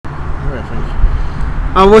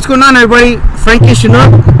What's going on, everybody? Frankie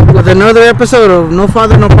Chinook with another episode of No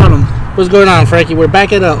Father, No Problem. What's going on, Frankie? We're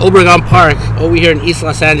back at Obregon Park over here in East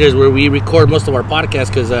Los Angeles, where we record most of our podcasts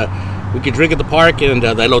because we can drink at the park, and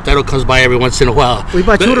the elotero comes by every once in a while. We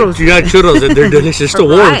bought churros. You got churros, and they're delicious. Still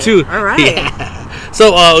warm, too. All right. Yeah.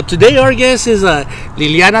 So today our guest is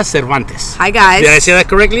Liliana Cervantes. Hi, guys. Did I say that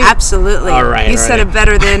correctly? Absolutely. All right. You said it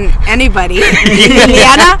better than anybody.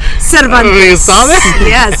 Liliana Cervantes. You saw that?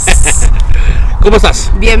 Yes. ¿Cómo estás?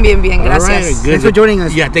 Bien, bien, bien. Gracias. All right, good. Thanks for joining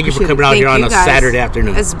us. Yeah, thank you for Appreciate coming out Thank here on you, a guys. Saturday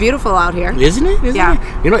afternoon. It's beautiful out here. Isn't it?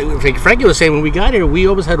 Yeah. You know, like Frankie was saying, when we got here, we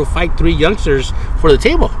almost had to fight 3 youngsters for the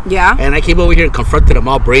table. Yeah. And I came over here and confronted them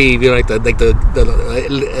all brave, you know, like the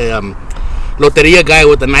loteria guy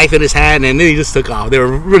with the knife in his hand, and then he just took off. They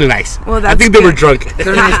were really nice. Well, that's I think they were good. drunk.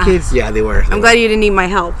 They're nice kids. Yeah, they were. I'm glad you didn't need my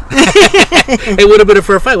help. It would have been a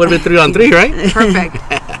fair fight. Would have been 3-on-3, right? Perfect.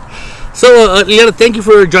 So, Liana, thank you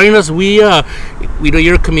for joining us. We know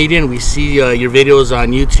you're a comedian. We see your videos on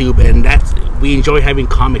YouTube, and we enjoy having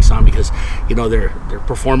comics on because, you know, they're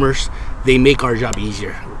performers. They make our job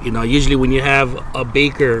easier. You know, usually when you have a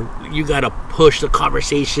baker, you got to push the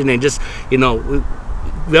conversation and just, you know,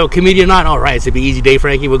 we have a comedian on. All right, it's an easy day,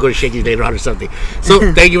 Frankie. We'll go to Shakey's later on or something.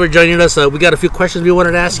 So, thank you for joining us. We got a few questions we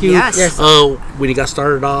wanted to ask you. Yes. When you got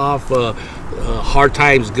started off, hard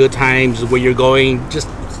times, good times, where you're going, just...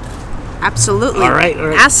 Absolutely. All right.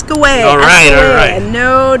 Ask away. All right. And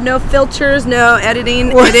no filters, no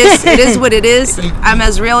editing. It is what it is. I'm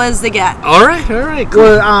as real as they get. All right. Cool.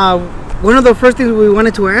 Well, one of the first things we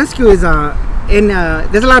wanted to ask you is, there's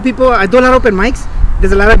a lot of people, I do a lot of open mics,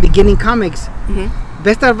 there's a lot of beginning comics. Mm-hmm.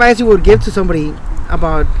 Best advice you would give to somebody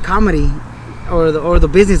about comedy or the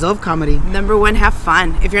business of comedy? Number 1, have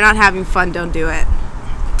fun. If you're not having fun, don't do it.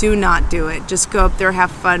 Do not do it. Just go up there, have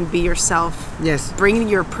fun, be yourself. Yes. Bring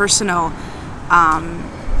your personal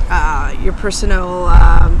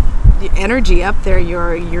energy up there.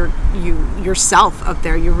 Yourself up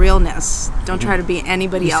there. Your realness. Don't try to be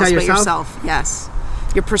anybody else but yourself. Yes.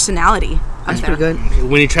 Your personality up That's there. pretty good.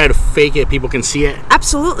 When you try to fake it, people can see it.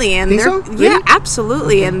 Absolutely, and Think so? yeah, Really?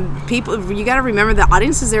 absolutely. Okay. And people, you got to remember the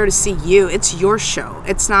audience is there to see you. It's your show.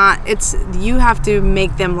 It's not. It's you have to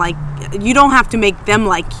make them like. You don't have to make them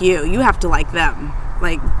like you. You have to like them.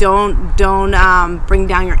 Like don't bring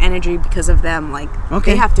down your energy because of them. Like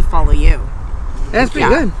Okay. they have to follow you. That's pretty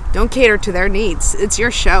good. Don't cater to their needs. It's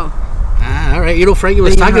your show. All right. You know, Frankie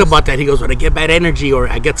was talking about that. He goes, when I get bad energy or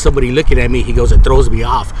I get somebody looking at me, he goes, it throws me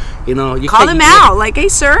off. You know, you Call him out. Like, hey,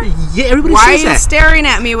 sir. Yeah, everybody Why are says you that. staring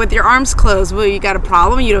at me with your arms closed? Well, you got a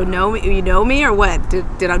problem? You don't know me? You know me or what? Do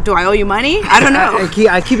I owe you money? I don't know.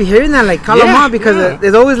 I keep hearing that, like, call them out because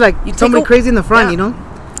there's always, like, somebody crazy in the front, you know?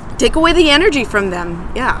 Take away the energy from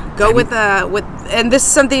them. Yeah. Go with and this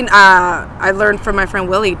is something I learned from my friend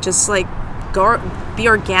Willie. Just like go be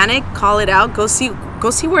organic, call it out, go see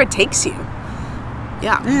where it takes you.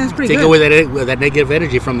 Yeah. That's pretty Take good. away that negative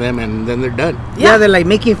energy from them, and then they're done. Yeah, they're like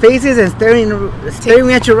making faces and staring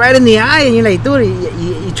at you right in the eye, and you're like, dude,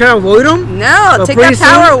 you try to avoid them? No, But take that pretty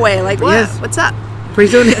power soon- away. Like what? Yes. What's up?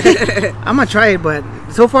 Pretty soon, I'm gonna try it, but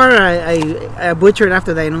so far I butchered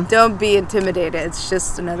after that, you know. Don't be intimidated. It's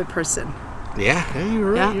just another person. Yeah,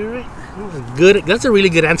 you're right. You're right. Good. That's a really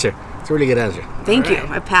good answer. It's a really good answer. Thank you.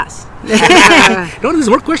 I pass. No, there's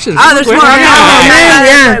more questions. Oh, there's more. Oh, man,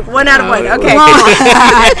 yeah. One out of one. Okay.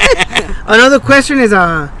 Another question is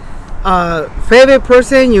favorite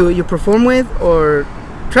person you perform with or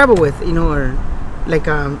travel with, you know, or like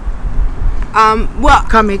well,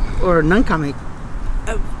 comic or non-comic.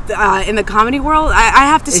 in the comedy world, I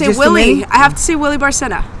have to say just Willie. amazing. I have to say Willie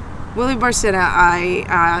Barcena. Willie Barcena.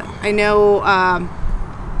 I know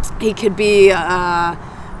he could be a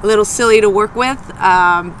little silly to work with,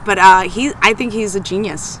 but I think he's a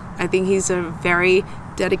genius. I think he's a very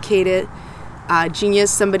dedicated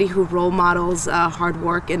genius, somebody who role models hard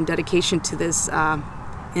work and dedication to this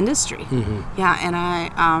industry. Mm-hmm. Yeah, and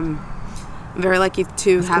I'm very lucky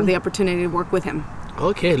to have the opportunity to work with him.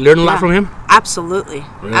 Okay, learn a lot from him? Absolutely.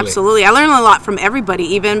 Really? Absolutely. I learn a lot from everybody,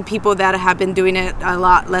 even people that have been doing it a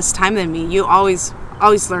lot less time than me. You always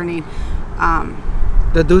learning.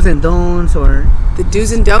 The do's and don'ts, or The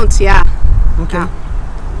do's and don'ts, yeah. okay. Yeah.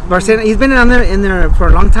 Barcena, he's been in there for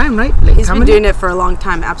a long time, right? Like He's comedy? been doing it for a long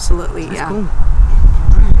time, absolutely. That's yeah. cool.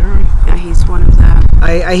 Yeah, he's one of the...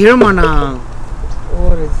 I hear him on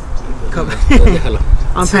what is it called?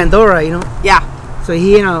 On Pandora, you know. Yeah. So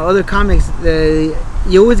he and other comics,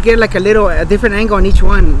 you always get like a different angle on each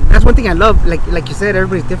one. That's one thing I love. Like you said,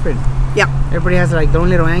 everybody's different. Yeah. Everybody has like their own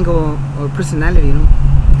little angle or personality, you know.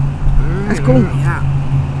 That's cool. Yeah.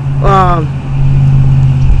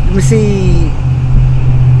 Let me see.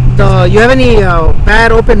 You have any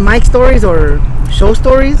bad open mic stories or show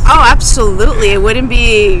stories? Oh, absolutely. It wouldn't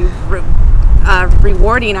be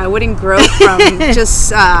rewarding. I wouldn't grow from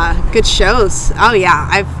just good shows. Oh yeah,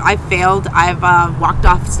 I've failed. I've walked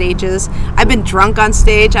off stages. I've been drunk on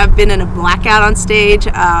stage. I've been in a blackout on stage.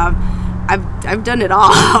 I've done it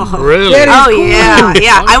all. Really? Oh cool.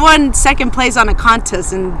 yeah. I won second place on a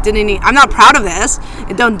contest and I'm not proud of this.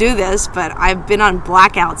 And don't do this, but I've been on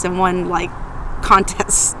blackouts and won like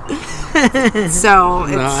contests. So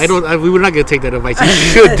we were not gonna take that advice. You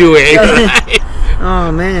should do it.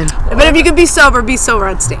 Oh man. But if you could be sober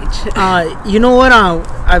on stage. You know what?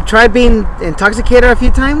 I've tried being intoxicated a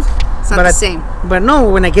few times. It's not the same. But no,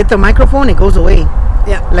 when I get the microphone, it goes away.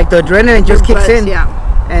 Yeah. Like the adrenaline just kicks in. Yeah.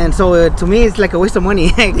 And so to me, it's like a waste of money.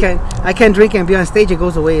 I can't drink and be on stage. It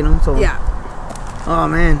goes away, you know. So. Yeah. Oh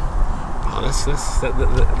man. Oh,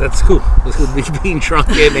 that's cool. That's cool. Being drunk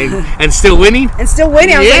and still winning. And still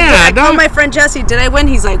winning. I was Yeah, I called my friend Jesse. Did I win?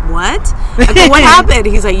 He's like, what? I go, what happened?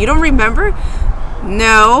 He's like, you don't remember?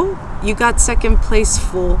 No. You got second place,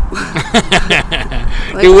 fool.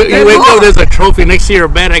 Like, You wake cool. up, there's a trophy next to your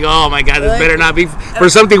bed. I go, oh my God, this better not be for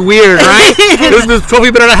something weird, right? this trophy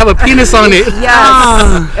better not have a penis on it.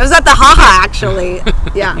 Yes. It was at the Haha, actually.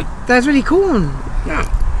 Yeah. That's really cool. Yeah.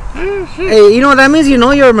 Hey, you know that means you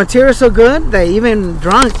know your material so good that even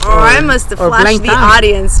drunk. Or I must have or flashed blanked the out.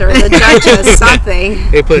 audience or the judges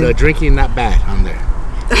something. They put drinking not bad on there.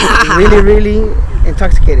 Really, really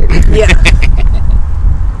intoxicated. Yeah.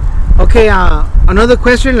 Okay, another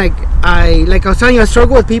question. Like I was telling you, I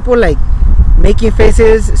struggle with people like making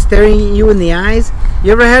faces, staring you in the eyes.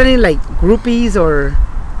 You ever had any like groupies or,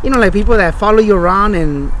 you know, like people that follow you around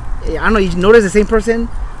and I don't know, you notice the same person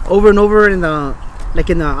over and over in the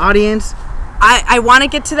audience? I want to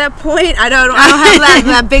get to that point. I don't have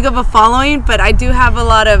that big of a following, but I do have a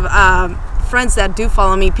lot of friends that do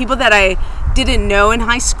follow me. People that I didn't know in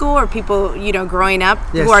high school or people, you know, growing up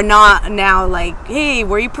Yes. who are not now like, hey,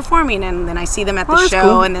 where are you performing? And then I see them at the that's show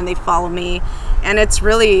cool. and then they follow me. And it's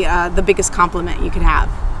really the biggest compliment you could have.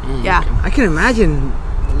 Yeah. I can imagine,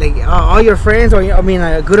 like all your friends, or I mean,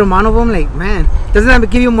 a good amount of them. Like, man, doesn't that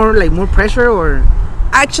give you more pressure or?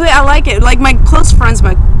 Actually, I like it. Like my close friends,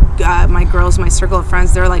 my girls, my circle of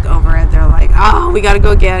friends, they're like over it. They're like, oh, we gotta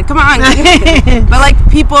go again. Come on. But like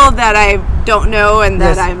people that I don't know and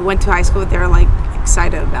that Yes. I went to high school with, they're like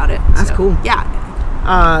excited about it. That's cool. Yeah.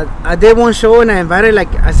 I did one show and I invited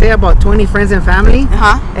like I say about 20 friends and family.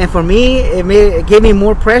 And for me, it gave me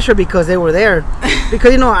more pressure because they were there.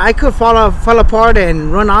 Because you know I could fall apart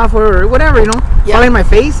and run off or whatever, you know, fall in my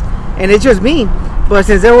face, and it's just me. But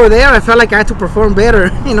since they were there, I felt like I had to perform better,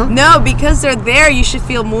 you know. No, because they're there, you should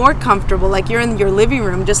feel more comfortable. Like you're in your living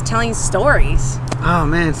room just telling stories. Oh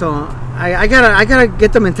man, so I gotta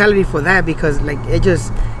get the mentality for that because like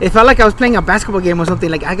it felt like I was playing a basketball game or something.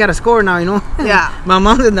 Like I gotta score now, you know. Yeah. My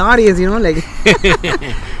mom's in the audience, you know, like.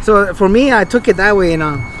 So for me, I took it that way, you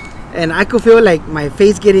know, and I could feel like my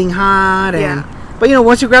face getting hot, and but you know,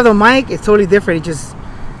 once you grab the mic, it's totally different.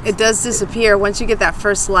 It does disappear. Once you get that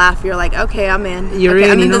first laugh, you're like, okay, I'm in. You're okay,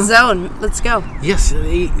 in, I'm you in know? the zone. Let's go. Yes.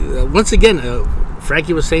 Once again,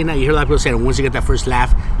 Frankie was saying that. You hear a lot of people saying once you get that first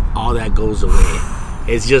laugh, all that goes away.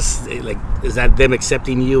 It's just like, is that them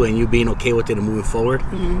accepting you and you being okay with it and moving forward?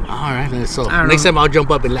 All right. So next time I'll jump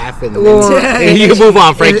up and laugh and you move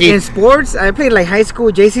on, Frankie. In sports, I played like high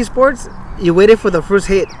school JC sports. You waited for the first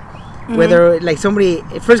hit, whether like somebody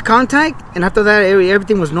first contact, and after that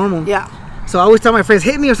everything was normal. Yeah. So I always tell my friends,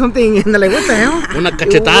 hit me or something, and they're like, what the hell? Una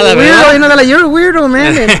cachetada, Weirdo, ¿verdad? you know, they're like, you're a weirdo,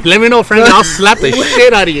 man. And, Let me know, Frankie. I'll slap the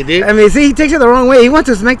shit out of you, dude. I mean, see, he takes it the wrong way. He wants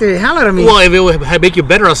to smack the hell out of me. Well, if it would make you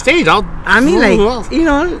better on stage, I mean, like, you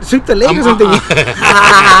know, sweep the leg or something.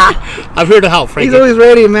 I'm here to help, Frankie. He's always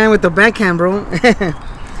ready, man, with the backhand, bro.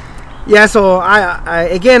 Yeah, so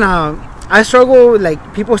I struggle with,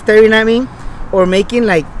 like, people staring at me or making,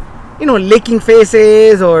 like, you know, licking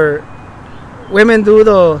faces, or women do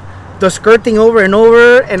the skirt thing over and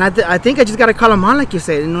over, and I think I just gotta call them on, like you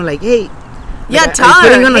said, you know, like, hey, Yeah, like, tell I'm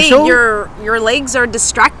putting on her, a hey, show. your legs are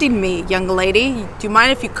distracting me, young lady. Do you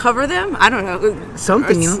mind if you cover them? I don't know.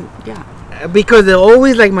 Something, you know. Yeah. Because they're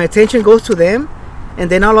always like my attention goes to them, and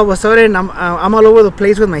then all of a sudden I'm all over the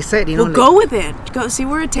place with my set, you know. Well, go with it. Go see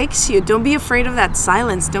where it takes you. Don't be afraid of that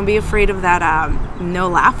silence. Don't be afraid of that no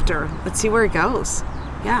laughter. Let's see where it goes.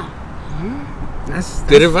 Yeah. That's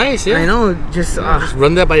Good advice, yeah. I know. Just Just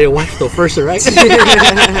run that by your wife though first, all right?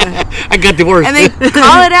 I got divorced. And then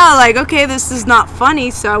call it out like, okay, this is not funny,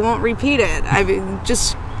 so I won't repeat it. I mean,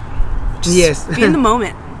 just yes. be in the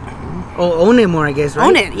moment. Own it more, I guess. Right?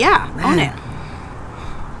 Own it. Yeah. Own it.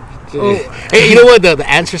 Hey, you know what? The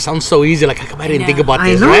answer sounds so easy. Like, how come I didn't think about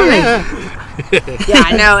I this, know, right? like- Yeah,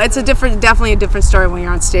 I know. It's definitely a different story when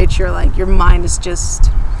you're on stage. You're like, your mind is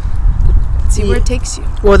just see where it takes you.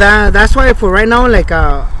 Well, that's why for right now, like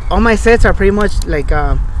all my sets are pretty much like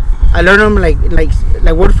I learn them like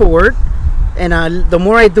word for word, and the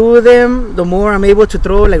more I do them, the more I'm able to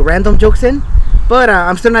throw like random jokes in. But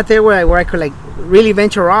I'm still not there where I could like really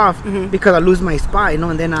venture off because I lose my spot, you know,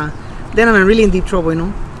 and then I'm really in deep trouble, you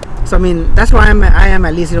know. So I mean, that's why I am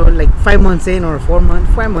at least, you know, like 5 months in or 5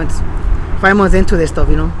 months into this stuff,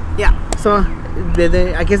 you know. Yeah. So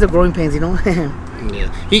I guess the growing pains, you know.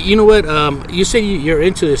 Yeah. You know what? You say you're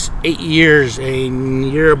into this 8 years,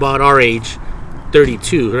 and you're about our age,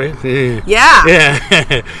 32, right? Yeah.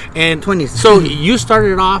 Yeah. And 20s. So you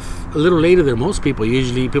started off a little later than most people.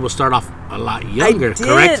 Usually, people start off a lot younger.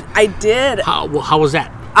 Correct? I did. How was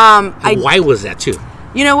that? Why was that too?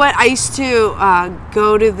 You know what? I used to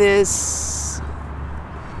go to this.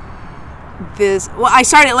 Well, I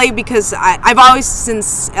started late because I've always,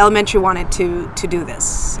 since elementary, wanted to do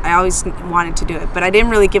this. I always wanted to do it, but I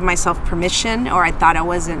didn't really give myself permission, or I thought I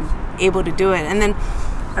wasn't able to do it. And then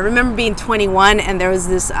I remember being 21, and there was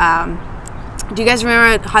this. Do you guys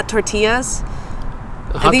remember Hot Tortillas?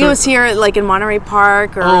 I think it was here, like in Monterey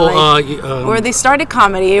Park, or where they started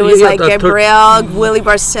comedy. It was like Gabriel, Willie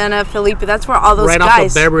Barcena, Felipe. That's where all those right guys. Right off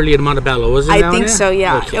of Beverly and Montebello, wasn't it? I think so.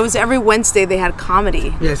 Yeah, okay. It was every Wednesday they had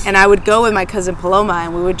comedy. Yes. And I would go with my cousin Paloma,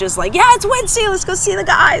 and we would just like, yeah, it's Wednesday, let's go see the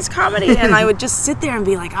guys comedy. And I would just sit there and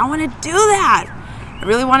be like, I want to do that. I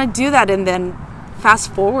really want to do that. And then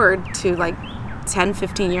fast forward to like 10,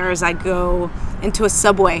 15 years, I go into a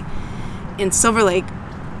Subway in Silver Lake.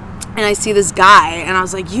 And I see this guy, and I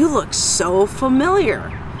was like, you look so familiar.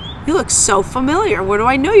 You look so familiar. Where do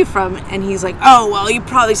I know you from? And he's like, oh, well, you've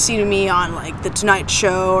probably seen me on, like, The Tonight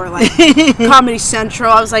Show or, like, Comedy Central.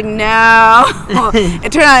 I was like, no.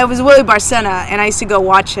 It turned out it was Willie Barcena, and I used to go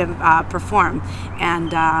watch him perform.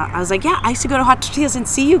 And I was like, yeah, I used to go to Hot Tortillas and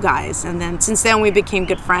see you guys. And then since then, we became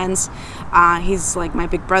good friends. He's, like, my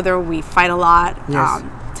big brother. We fight a lot, Yes.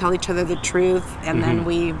 tell each other the truth, and then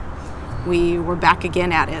we were back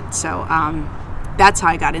again at it. So that's how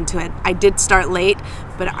I got into it. I did start late,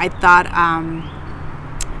 but I thought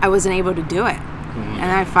I wasn't able to do it.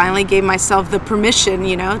 And I finally gave myself the permission,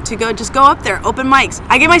 you know, to just go up there, open mics.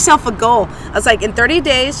 I gave myself a goal. I was like, in 30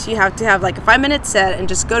 days, you have to have like a 5-minute set and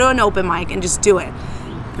just go to an open mic and just do it.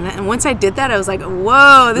 And once I did that, I was like,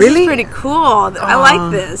 whoa, this is pretty cool. I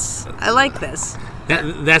like this. I like this.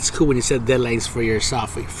 That's cool when you set deadlines for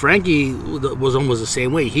yourself. Frankie was almost the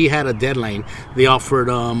same way. He had a deadline. They offered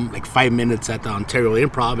like 5 minutes at the Ontario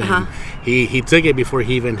Improv, and he took it before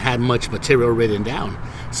he even had much material written down.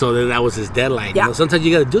 So then that was his deadline. Yeah. You know, sometimes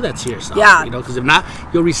you got to do that to yourself. Yeah. You know, because if not,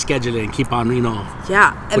 you'll reschedule it and keep on, you know.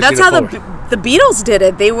 Yeah, and that's how the Beatles did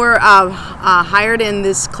it. They were hired in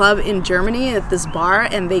this club in Germany at this bar,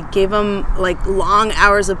 and they gave them like long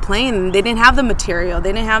hours of playing. They didn't have the material,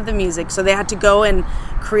 they didn't have the music, so they had to go and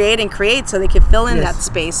create so they could fill in that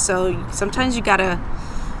space. So sometimes you gotta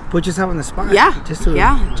Put yourself on the spot. just to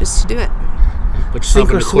do it. Put yourself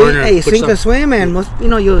in the corner. Hey, sink or swim, and most, you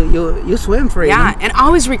know, you swim for it. Yeah, you know? and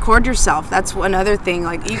always record yourself. That's another thing.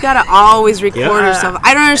 Like, you gotta always record yourself.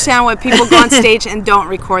 I don't understand why people go on stage and don't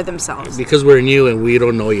record themselves. Because we're new and we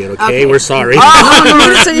don't know yet, okay? We're sorry. So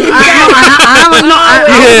you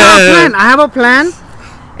I have a plan,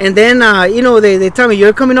 and then you know, they tell me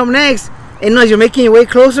you're coming up next. And as you're making your way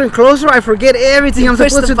closer and closer, I forget everything I'm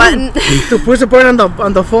supposed to do. To push the button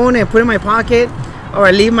on the phone and put it in my pocket, or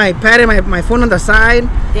I leave my pad and my phone on the side.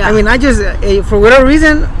 Yeah. I mean, I just for whatever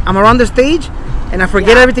reason, I'm around the stage, and I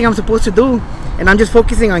forget everything I'm supposed to do, and I'm just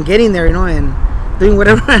focusing on getting there, you know, and doing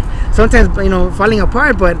whatever. Sometimes, you know, falling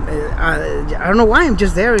apart, but I don't know why. I'm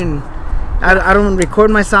just there, and I don't record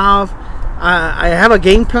myself. I have a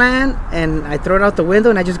game plan, and I throw it out the window,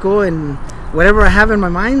 and I just go and whatever I have in my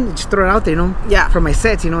mind, just throw it out there, you know. Yeah. For my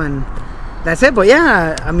sets, you know, and that's it. But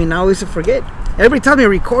yeah, I mean, I always forget. Everybody tells me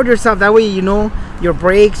record yourself. That way, you know your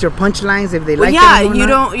breaks, your punchlines, if they like. Yeah, them or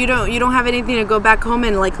you not. don't have anything to go back home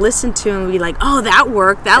and like listen to and be like, oh, that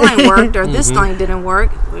worked, that line worked, or this line didn't work.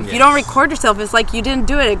 If you don't record yourself, it's like you didn't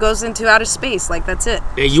do it. It goes into outer space. Like, that's it.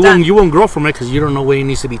 Yeah, you won't grow from it because you don't know when it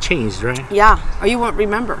needs to be changed, right? Yeah, or you won't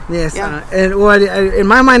remember. Yes, Yeah. and well, in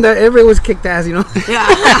my mind, everybody was kicked ass, you know. Yeah.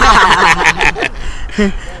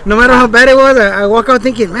 No matter how bad it was, I walk out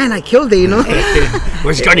thinking, man, I killed it, you know.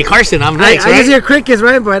 Where's Johnny Carson? I'm next, I right? just hear crickets,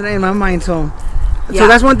 right? But in my mind, so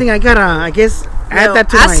that's one thing I gotta, I guess, add that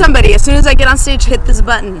to ask somebody. As soon as I get on stage, hit this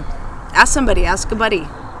button. Ask somebody. Ask a buddy.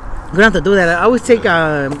 I'm gonna have to do that. I always take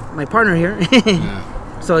my partner here.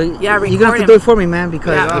 So Yeah, you're gonna record have to him. do it for me, man,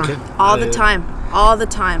 because Yeah. Okay. All the time. All the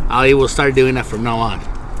time. I will start doing that from now on.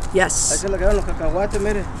 Yes. Se le quedaron los cacahuates,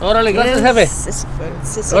 mire. Órale, Yes.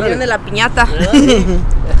 Se salieron Órale. de la piñata.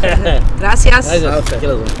 Gracias.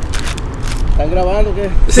 ¿Están grabando o qué?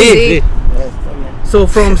 Sí, Sí. sí. so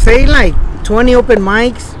from say like 20 open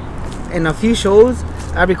mics and a few shows,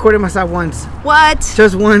 I recorded myself once, What?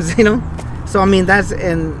 just once, you know. So I mean that's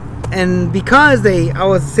and because I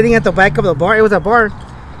was sitting at the back of the bar. It was a bar,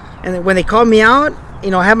 and when they called me out,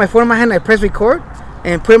 you know, I had my phone in my hand. I pressed record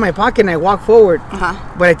and put it in my pocket, and I walked forward. Uh-huh.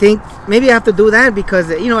 But I think maybe I have to do that because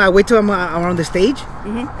you know I wait till I'm on the stage,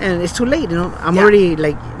 and it's too late. You know, I'm Yeah. already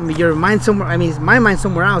like your mind somewhere. I mean, my mind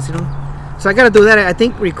somewhere else. You know, so I got to do that. I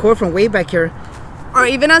think record from way back here. Or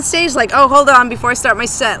even on stage, like, oh, hold on, before I start my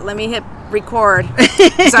set, let me hit record.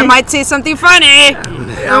 Because I might say something funny.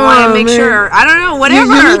 I want to make man. sure. I don't know, You whatever.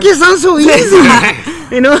 make it sound so easy.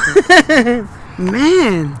 You know,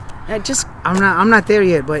 man. I just, I'm not there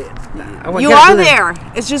yet, but you gotta are do that. there.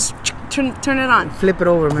 It's just turn it on. Flip it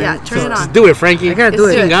over, man. Yeah, turn it Just on. do it, Frankie. I gotta do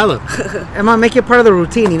Let's it. do it. Chingado. I'm gonna make it part of the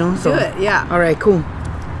routine, you know. So. Do it, yeah. All right, cool.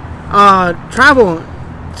 Travel.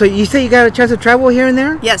 So you say you got a chance to travel here and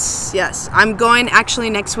there? Yes. I'm going, actually,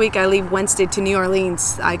 next week. I leave Wednesday to New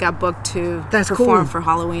Orleans. I got booked to That's perform cool. for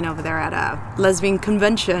Halloween over there at a lesbian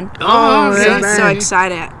convention. Oh, So I'm that's so nice.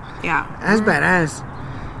 excited. Yeah. That's badass.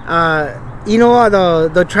 You know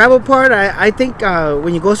the travel part. I think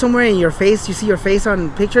when you go somewhere and you see your face on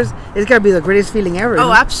pictures, it's gotta be the greatest feeling ever. Oh, you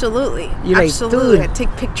know? absolutely. You're like, Absolutely. dude. I take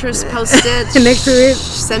pictures, post it. Next to it.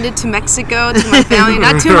 Send it to Mexico, to my family.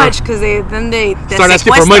 Not too much, because they Start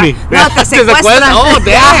asking for secuestra. money. No, te secuestran. Oh,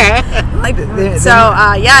 damn. Like, They're- so,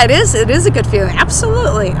 yeah, it is a good feeling.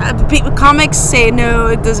 Absolutely. Comics say no,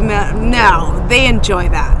 it doesn't matter. No, they enjoy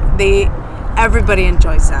that. Everybody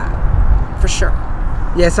enjoys that, for sure.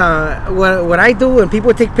 Yes. What I do when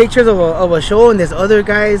people take pictures of a show and there's other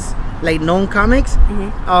guys like known comics,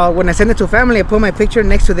 when I send it to family, I put my picture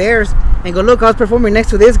next to theirs and go, look, I was performing next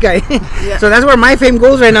to this guy. Yeah. So that's where my fame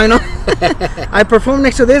goes right now. You know, I performed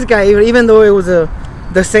next to this guy, even though it was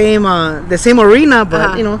the same arena, but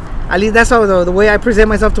Uh-huh. you know, at least that's how the way I present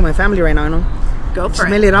myself to my family right now. You know, Go for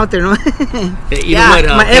smell it. it out there. You know, You Yeah,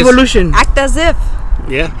 know what? my evolution. Act as if.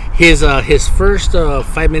 Yeah, his first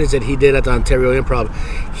 5 minutes that he did at the Ontario Improv,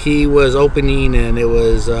 he was opening, and it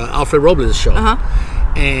was Alfred Robles' show.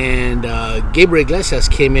 And Gabriel Iglesias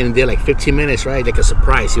came in and did like 15 minutes, right? Like a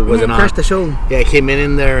surprise. He wasn't on. Crashed the show. Yeah, he came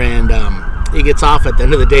in there, and he gets off. At the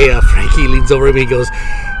end of the day, Frankie leans over to me and goes,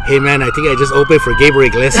 "Hey man, I think I just opened for Gabriel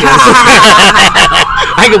Iglesias."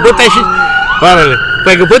 I can put that shit. If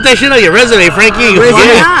I can put that shit on your resume, Frankie. He goes, Why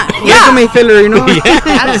 "Yeah." not? Yeah, Resume filler, you know.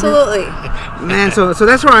 absolutely. Man, so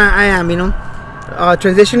that's where I am, you know,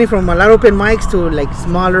 transitioning from a lot of open mics to like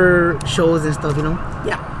smaller shows and stuff, you know,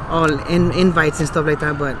 Yeah. all invites and stuff like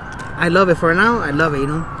that. But I love it for now. I love it, you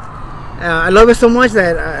know. I love it so much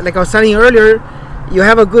that, like I was telling you earlier, you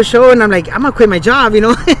have a good show, and I'm like, I'm gonna quit my job, you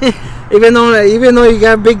know, even though you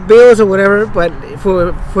got big bills or whatever. But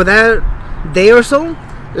for that day or so,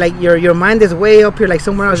 like your mind is way up here, like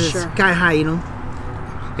somewhere else, sure. it's sky high, you know.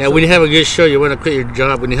 Yeah, when you have a good show, you want to quit your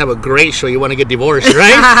job. When you have a great show, you want to get divorced,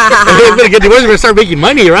 right? If you're going to get divorced, you're going to start making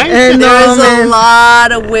money, right? And There's a man.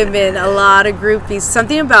 lot of women, a lot of groupies.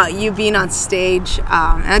 Something about you being on stage,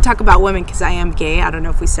 and I talk about women because I am gay. I don't know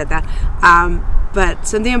if we said that. But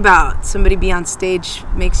something about somebody being on stage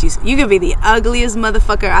makes you could be the ugliest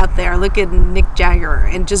motherfucker out there. Look at Nick Jagger.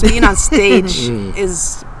 And just being on stage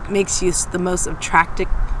makes you the most attractive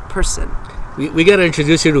person. We got to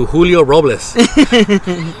introduce you to Julio Robles.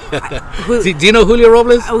 Who- Do you know Julio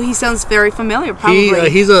Robles? Oh, he sounds very familiar, probably.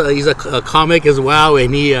 He's a comic as well,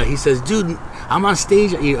 and he says, dude, I'm on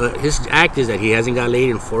stage. His act is that he hasn't got laid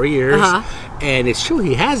in 4 years, and it's true,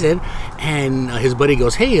 he hasn't. And his buddy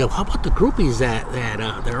goes, hey, how about the groupies that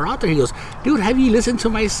are out there? He goes, dude, have you listened to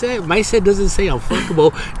my set? My set doesn't say I'm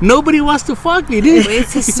fuckable. Nobody wants to fuck me, dude.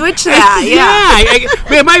 Ways to switch that,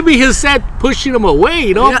 yeah. It might be his set pushing him away,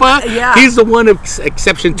 you know, Yeah, but yeah. he's the one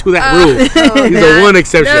exception to that rule. He's the one No,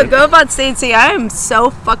 exception. go up on stage and say, I am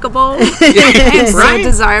so fuckable. I am so Right?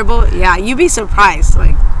 desirable. Yeah, you'd be surprised.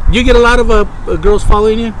 Like, You get a lot of girls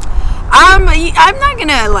following you? I'm not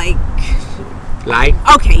gonna like. Lie?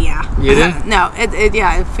 Okay, yeah. You do? No,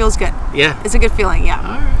 it feels good. Yeah. It's a good feeling. Yeah.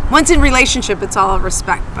 All right. Once in relationship, it's all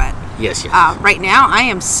respect. But Yes, yes. right now, I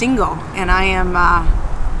am single, and I am.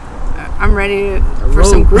 I'm ready for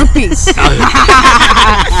some Rogue. groupies.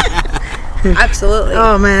 Absolutely.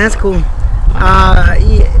 Oh man, that's cool.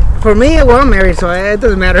 For me, well, I'm married, so it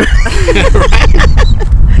doesn't matter.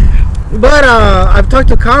 But I've talked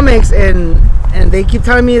to comics, and they keep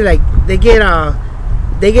telling me like they get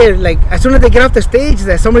they get like as soon as they get off the stage,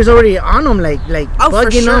 that somebody's already on them, like Oh, for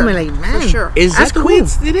bugging sure. them, and like man, For sure. Is that's that cool.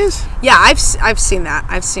 cool? It is. Yeah, I've seen that.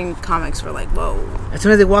 I've seen comics where like, whoa, As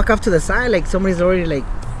soon as they walk off to the side, like somebody's already like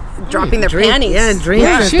dropping their drink, panties. yeah, and drinks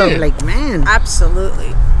and shit. stuff. Like man,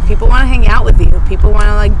 Absolutely. People want to hang out with you. People want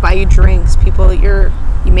to like buy you drinks. People,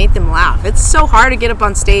 you made them laugh. It's so hard to get up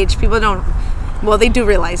on stage. People don't. Well, they do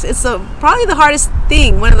realize it's probably the hardest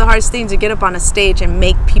thing. One of the hardest things to get up on a stage and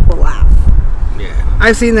make people laugh. Yeah.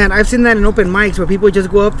 I've seen that in open mics where people just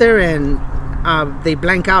go up there and they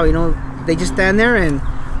blank out. You know, they just stand there and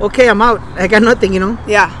okay, I'm out. I got nothing. You know.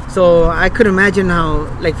 Yeah. So I could imagine how,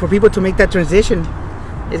 like, for people to make that transition,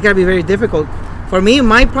 it's gotta be very difficult. For me,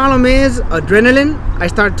 my problem is adrenaline. I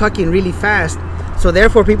start talking really fast, so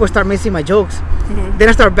therefore people start missing my jokes. Then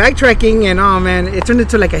I start backtracking, and oh man, it turned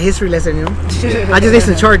into like a history lesson. You know, I just need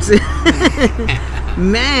some charts.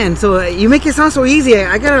 Man, so you make it sound so easy.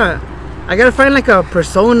 I gotta find like a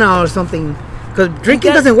persona or something, because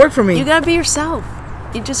drinking doesn't work for me. You gotta be yourself.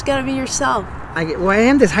 You just gotta be yourself I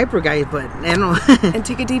am this hyper guy, but I don't know. and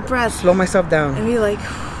take a deep breath Slow myself down, and be like,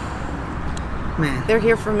 man. they're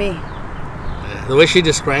here for me. The way she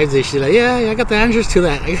describes it, she's like, yeah, I got the answers to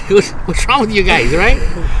that. What's wrong with you guys, right?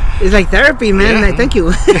 It's like therapy, man. Yeah. Like, thank you,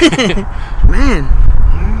 man.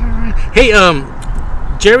 Hey,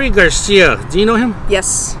 Jerry Garcia, do you know him?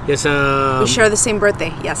 Yes. Yes. We share the same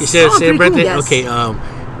birthday. Yes. You said Oh, same pretty cool. birthday? Yes.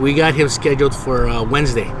 Okay, we got him scheduled for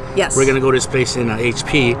Wednesday. Yes. We're going to go to his place in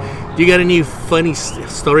HP. Do you got any funny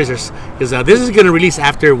stories? Because this is going to release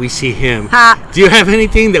after we see him. Ha. Do you have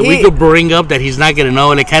anything that we He- could bring up that he's not going to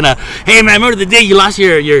know? And it kind of, hey, man, remember the day you lost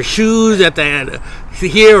your shoes at the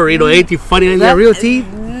here, or, anything funny like Is that that? real teeth?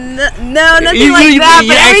 No, nothing like that.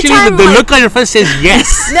 But every actually, time, the like, look on your face says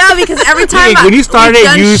yes. no, because every time Hey, when you we've started,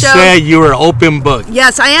 done you shows- said you were open book.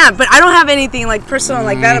 Yes, I am, but I don't have anything like personal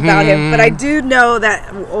like that about him. But I do know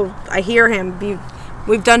that I hear him.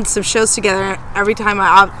 We've done some shows together. Every time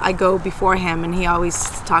I go before him, and he always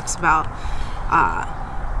talks about,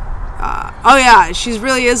 oh yeah, she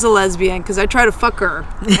really is a lesbian because I try to fuck her.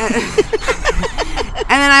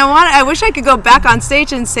 And then I wish I could go back on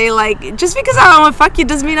stage and say like, just because I want to fuck you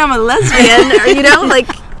doesn't mean I'm a lesbian, or like.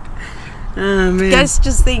 Man. Guys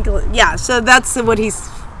just think, yeah. So that's what he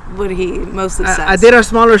mostly says. I did a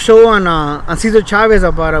smaller show on Cesar Chavez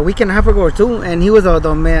about a week and a half ago or two, and he was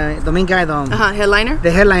the main guy, Headliner.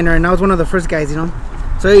 the headliner, and I was one of the first guys,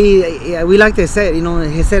 So we liked his set,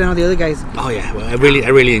 his set and all the other guys. Oh yeah, well, I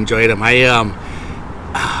really enjoyed him. I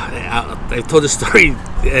told the story,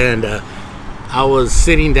 and I was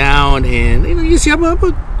sitting down, and you see, I'm a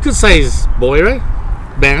good sized boy, right?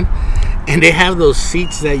 Man, and they have those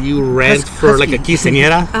seats that you rent for like a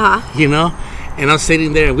quinceañera, And I'm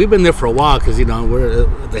sitting there, and we've been there for a while because we're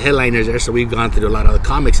the headliners there, so we've gone through a lot of the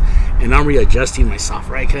comics, and I'm readjusting myself,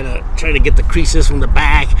 right, kind of trying to get the creases from the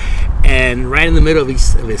back, and right in the middle of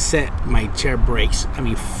his set, my chair breaks. I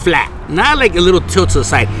mean, flat, not like a little tilt to the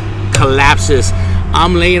side, collapses.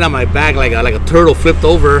 I'm laying on my back like a turtle flipped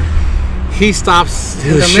over. He stops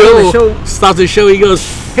the middle of the show. Stops the show. He goes,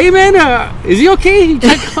 "Hey man, is he okay?" He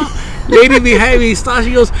checked out. Lady behind me stops.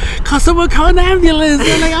 She goes, "Call someone, call an ambulance."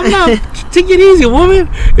 I'm like, "I'm not. Take it easy, woman."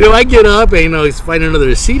 I get up and he's finding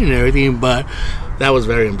another seat and everything, but that was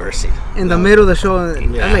very embarrassing. In the middle of the show,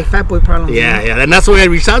 that's like fat boy problems. Yeah, and that's why I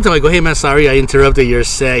reached out to him. I go, "Hey man, sorry I interrupted your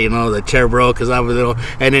set. The chair broke because I was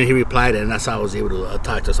And then he replied, and that's how I was able to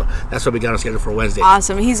talk to him. So that's what we got on schedule for Wednesday.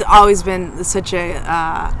 Awesome. He's always been such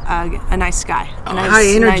a nice guy. A nice, High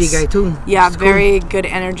energy guy too. Yeah, It's cool. very good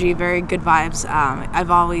energy, very good vibes.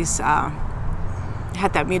 I've always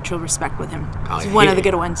had that mutual respect with him. Oh, He's yeah, one he- of the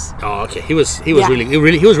good ones. Oh, okay. He was Yeah.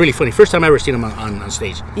 really funny. First time I ever seen him on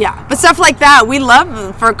stage. Yeah, but stuff like that we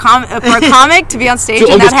love for a comic to be on stage To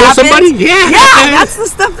and that almost kill happens. somebody? Yeah. That's the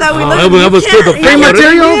stuff that we Oh, love. I was You killed the can't- free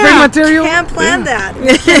material, yeah, free material. You can't plan that.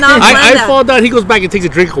 You cannot plan I that. fall down. He goes back and takes a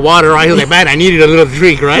drink of water. Right? He was like, "Man, I needed a little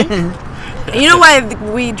drink." Right? You know why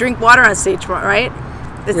we drink water on stage, right?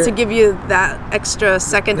 It's Yeah. to give you that extra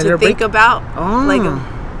second That to little think break? about. Oh. Like,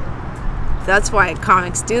 that's why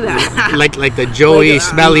comics do that. like the Joey Like,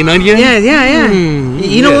 smelling onion. Yeah.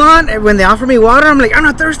 You know what? When they offer me water, I'm like, I'm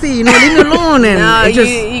not thirsty. Leave me alone. And No, it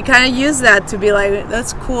just you kind of use that to be like,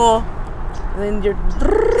 that's cool. And then you're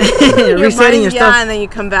resetting your yeah, stuff. and then you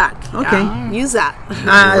come back. Okay. Yeah, use that.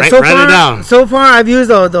 Write it down. So far, I've used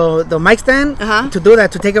the mic stand to do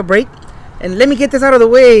that, to take a break. And let me get this out of the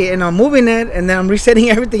way, and I'm moving it, and then I'm resetting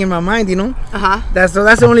everything in my mind. That's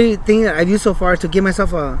the only thing that I've used so far to give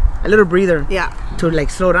myself a little breather. Yeah. To like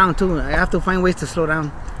slow down too. I have to find ways to slow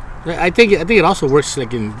down. I think it also works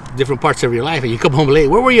like in different parts of your life. You come home late.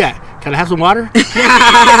 Where were you at? Can I have some water? There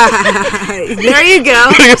you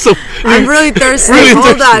go. Get some- I'm really thirsty. Really Hold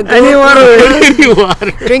thirsty. on. I need water. I need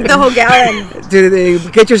water. Drink the whole gallon. Did they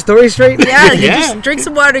get your story straight? Yeah, you Yeah. just drink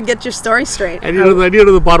some water to get your story straight. I need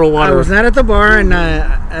another bottle of I water. was not at the bar, and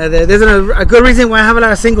there's a good reason why I have a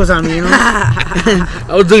lot of singles on me. You know,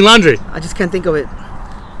 I was doing laundry. I just can't think of it.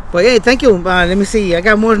 But hey, thank you. Let me see. I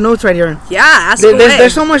got more notes right here. Yeah, ask away.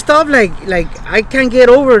 There's so much stuff like I can't get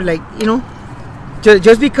over, like, you know,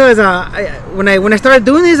 just because when I started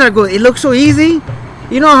doing this, I go, it looks so easy.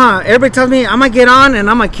 You know how everybody tells me I'm gonna get on and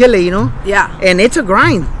I'm gonna kill it, you know. Yeah. And it's a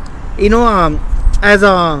grind, you know. As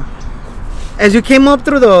you came up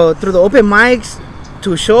through the open mics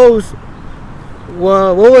to shows,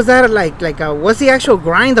 what was that like? What's the actual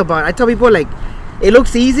grind about? I tell people, like, it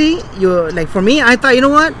looks easy. You, like, for me, I thought, you know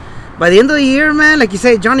what? By the end of the year, man, like you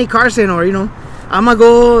say, Johnny Carson, or, you know, I'm gonna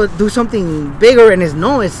go do something bigger. And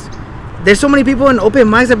there's so many people in open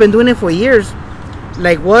mics that have been doing it for years.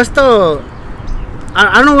 Like, what's the?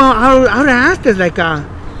 I don't know how to ask this. Like,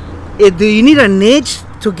 do you need a niche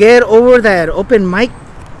to get over that open mic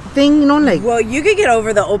thing? You know, like. Well, you could get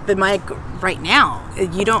over the open mic right now.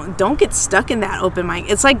 You don't get stuck in that open mic.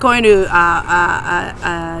 It's like going to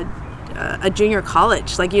a junior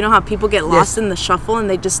college. Like, you know how people get lost in the shuffle and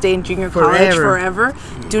they just stay in junior college forever.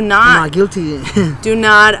 Do I'm not not guilty.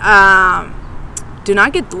 do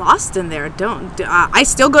not get lost in there. I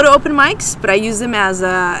still go to open mics, but I use them as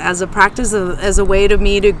a practice, as a way to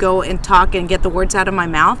me to go and talk and get the words out of my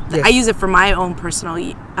mouth. Yes. I use it for my own personal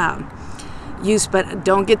use, but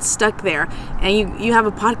don't get stuck there. And you have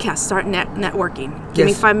a podcast, start networking. Give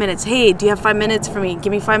me 5 minutes. Hey, do you have 5 minutes for me?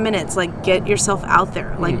 Give me 5 minutes. Like, get yourself out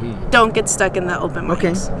there. Like, don't get stuck in the open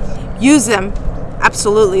mics. Okay. Use them.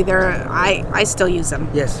 Absolutely. I still use them.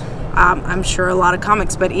 Yes. I'm sure a lot of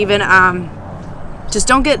comics, but even just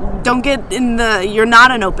don't get in the. You're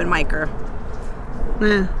not an open micer.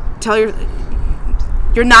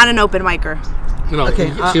 You're not an open micer. No,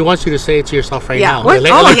 Okay, she wants you to say it to yourself right Yeah. now. What?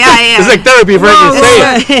 Like, Oh, like- yeah. It's like therapy for No, you. Say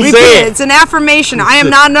it. Repeat Say it. it. It's an affirmation. I am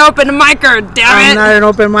not an open micer. Damn I'm it. not an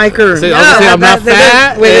open micer. Say, I'm not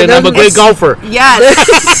fat, and I'm a great golfer.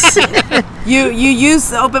 Yes. you use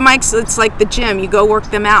the open mics. It's like the gym. You go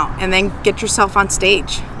work them out and then get yourself on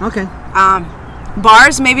stage. Okay.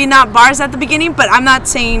 Bars, maybe not bars at the beginning, but I'm not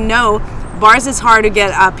saying no. Bars is hard to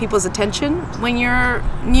get people's attention when you're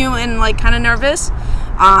new and like kind of nervous,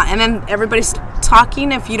 and then everybody's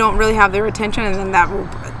talking if you don't really have their attention, and then that will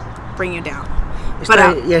bring you down.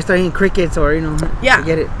 Starting crickets, or, you know. Yeah, I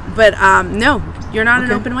get it. But no, you're not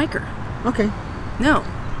an Okay. open micer. Okay. No,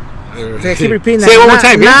 So I keep repeating that. Say it one more Not-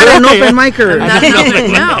 time. Not Yeah. an open micer.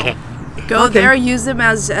 no. Go Okay. there, use them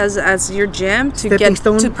as your gym to Stepping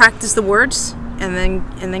stone. to practice the words, and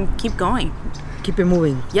then keep going. Keep it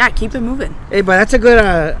moving. Yeah, keep it moving. Hey, but that's a good.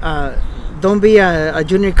 Don't be a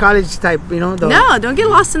junior college type. You know. No, don't get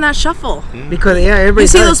lost in that shuffle. Because everybody. You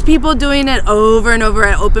see does. those people doing it over and over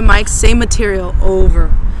at open mics, same material over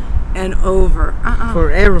and over.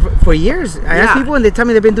 For years. I ask Yeah. people and they tell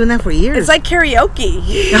me they've been doing that for years. It's like karaoke.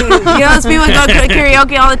 You know those people that go to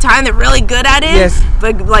karaoke all the time, they're really good at it. Yes.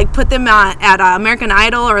 But like put them at American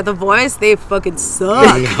Idol or The Voice, they fucking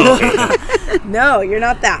suck. No, you're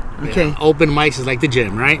not that. Okay. Open mics is like the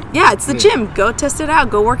gym, right? Yeah, it's the gym. Go test it out.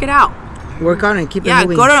 Go work it out. Work on it. Keep it Yeah,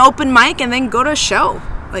 moving. go to an open mic and then go to a show.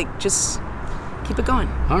 Like, just keep it going.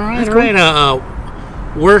 All right, That's all right.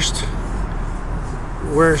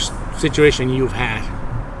 Worst situation you've had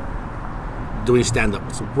doing stand-up.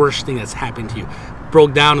 What's the worst thing that's happened to you?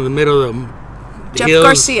 Broke down in the middle of the Jeff hills.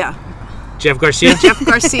 Garcia. Jeff Garcia? Jeff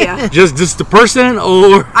Garcia. just the person,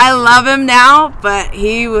 or I love him now, but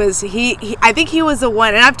he I think he was the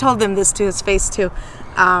one, and I've told him this to his face too.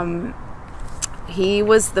 He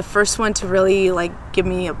was the first one to really like give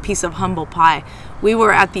me a piece of humble pie. We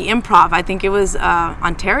were at the Improv. I think it was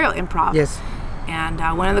Ontario Improv. Yes. And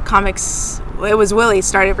one of the comics, it was Willie,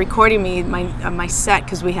 started recording me my set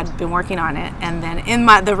because we had been working on it. And then in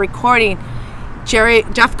the recording,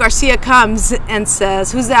 Jeff Garcia comes and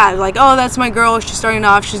says, "Who's that?" Like, "Oh, that's my girl. She's starting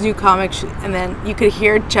off. She's a new comic." And then you could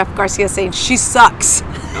hear Jeff Garcia saying, "She sucks."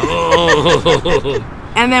 oh,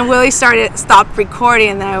 And then Willie stopped recording,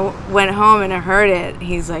 and then I went home and I heard it.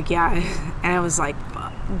 He's like, "Yeah," and I was like,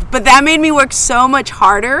 "Fuck." But that made me work so much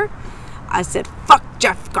harder. I said, "Fuck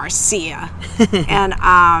Jeff Garcia," and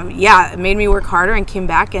yeah, it made me work harder and came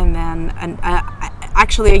back. And then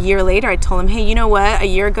actually a year later, I told him, "Hey, you know what? A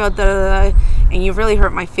year ago, and you've really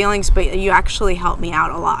hurt my feelings, but you actually helped me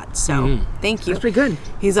out a lot. So thank you. That's pretty good.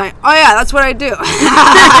 He's like, oh yeah, that's what I do.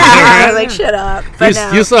 I was like, shut up. But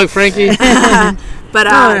You suck, Frankie. But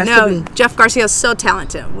No, no, Jeff Garcia is so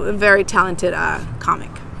talented, very talented comic.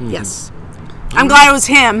 Yes, I'm glad it was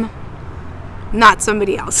him, not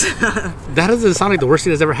somebody else. That doesn't sound like the worst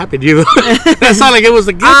thing that's ever happened to you. That sounded like it was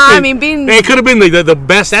a good thing. I mean, being It could have been the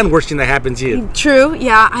best and worst thing that happened to you. true,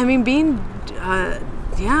 yeah. I mean, being, well,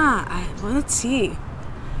 let's see.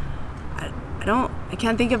 I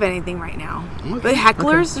can't think of anything right now. But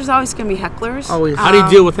hecklers, there's always gonna be hecklers. Always. How do you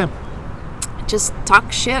deal with them? Just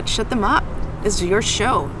talk shit, shut them up. It's your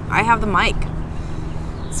show. I have the mic.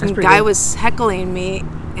 Some pretty guy good. was heckling me,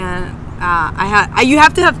 and you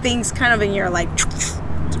have to have things kind of in your like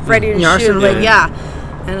ready to Your shoot. arsenal, Like, yeah.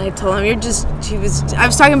 yeah. And I told him I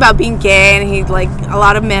was talking about being gay, and he like a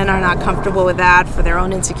lot of men are not comfortable with that for their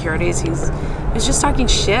own insecurities. He was just talking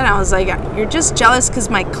shit. I was like, you're just jealous because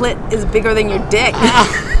my clit is bigger than your dick.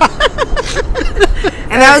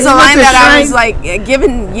 And that was a line that I was like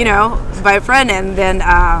given, by a friend, and then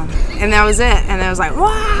and that was it. And I was like,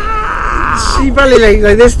 wow. She probably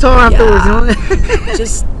like this tall afterwards, you know?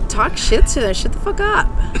 Just talk shit to them. Shut the fuck up.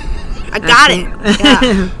 I got it.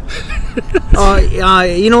 Yeah.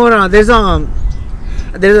 You know what?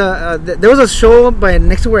 There was a show by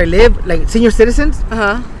next to where I live, like senior citizens.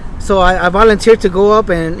 So I volunteered to go up,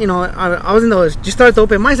 and I was in just started the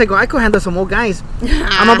open mics. I go, I could handle some old guys.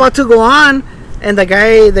 I'm about to go on, and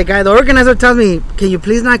the organizer tells me, "Can you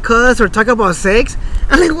please not cuss or talk about sex?"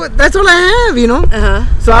 I'm like, "What? That's all I have,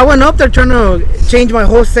 So I went up there trying to change my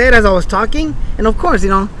whole set as I was talking, and of course,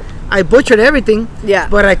 I butchered everything. Yeah.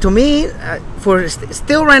 But to me,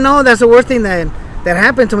 still right now, that's the worst thing that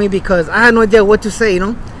happened to me, because I had no idea what to say.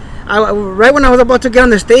 Right when I was about to get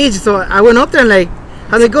on the stage, so I went up there and like,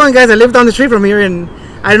 how's it going, guys? I live down the street from here, and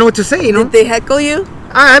I didn't know what to say. Did they heckle you?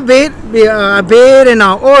 I bit, and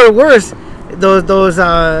or worse, those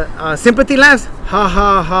sympathy laughs. Ha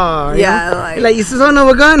ha ha. Yeah, like you son of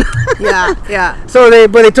a gun. Yeah. So they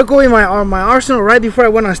took away my arsenal right before I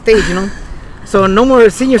went on stage. So no more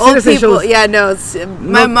senior citizen shows. Yeah, no.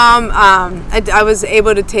 My mom, I was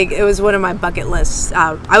able to take. It was one of my bucket lists.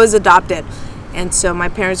 I was adopted, and so my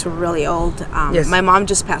parents were really old. Yes. My mom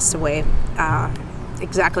just passed away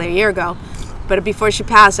exactly a year ago. But before she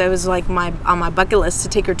passed, I was like on my bucket list to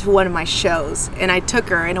take her to one of my shows, and I took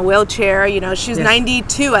her in a wheelchair. She was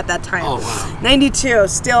 92 at that time. Oh wow. 92,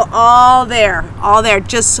 still all there,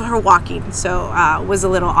 just her walking. So was a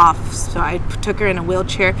little off. So I took her in a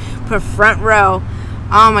wheelchair, put front row.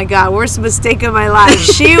 Oh my God, worst mistake of my life.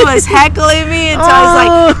 She was heckling me until I was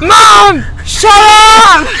like, "Mom, shut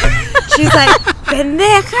up!" She's like,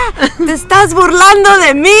 "Pendeja, te estás burlando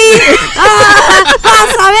de mí.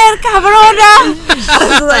 Vas a ver, cabrona." I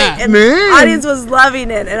was like, and the audience was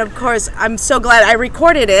loving it. And of course, I'm so glad I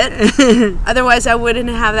recorded it. Otherwise, I wouldn't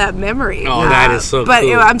have that memory. Oh, that is so But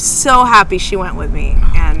cool. I'm so happy she went with me.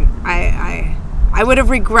 And I would have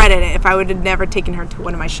regretted it if I would have never taken her to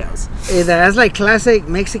one of my shows. That's like classic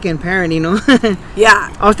Mexican parent,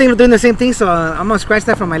 Yeah. I was thinking of doing the same thing, so I'm gonna scratch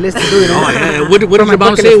that from my list to do. Oh, yeah. What did your mom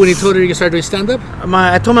bucket say list. when you told her you could start doing stand-up?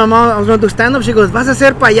 I told my mom I was gonna do stand up. She goes, "Vas a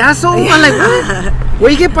ser payaso?" I'm like, "What?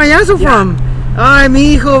 Where you get payaso from?" Ay,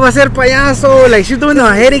 mi hijo va a ser payaso. Like she's doing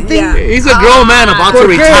the headache thing. Yeah. He's a grown man about to ¿Por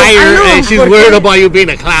qué? I retire, know, and she's ¿por qué? worried about you being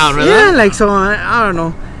a clown, right? Yeah, like so. I don't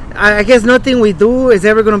know. I guess nothing we do is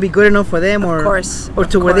ever gonna be good enough for them, or course, or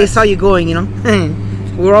to of where they course. saw you going.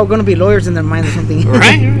 We're all gonna be lawyers in their mind or something.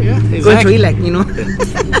 Right? Yeah, Going to exactly. elect,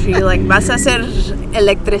 She like, vas a ser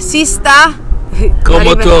electricista.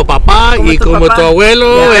 Como tu papá Como y tu como papá. tu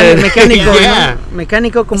abuelo. Yeah, and- mecánico, Yeah.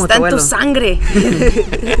 Mecánico como tu Está en tu abuelo. sangre.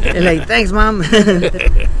 And like, thanks, mom.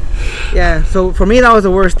 Yeah. So for me, that was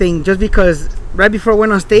the worst thing. Just because right before I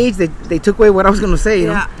went on stage, they took away what I was gonna say.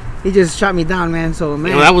 Yeah. He just shot me down, man. So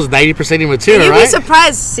man, That was 90% of your material, You'd be right?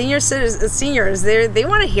 surprised. Seniors, they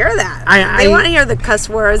want to hear that. I- They want to hear the cuss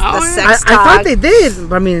words, Oh, the yeah. sex I talk. thought they did,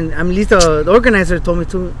 but I mean, at least the organizer told me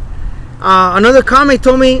to. Another comic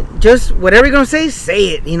told me, just whatever you're gonna say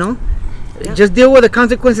it. Just deal with the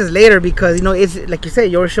consequences later, because it's like you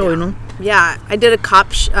said, your show. Yeah, I did a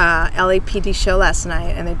cop LAPD show last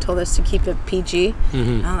night, and they told us to keep it PG.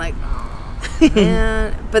 And I'm like,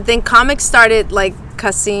 man. But then comics started like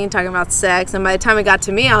cussing, talking about sex, and by the time it got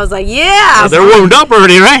to me, I was like, yeah, They're warmed up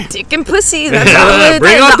already, right? dick and pussy. That's all it is.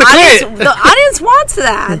 Bring out the audience, clit. the audience wants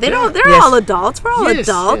that. They don't. They're Yes. all adults. We're all Yes,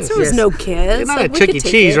 adults. yes, There was yes. no kids. You're not Like, at we Chuck could E.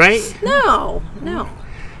 take Cheese, it. right? No.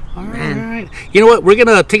 All right. You know what? We're going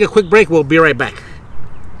to take a quick break. We'll be right back.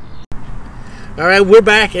 All right, we're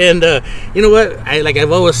back. And you know what?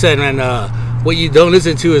 I've always said, man, what you don't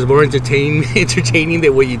listen to is more entertaining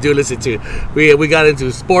than what you do listen to. We got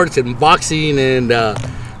into sports and boxing, and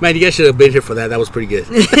man, you guys should have been here for that. That was pretty good.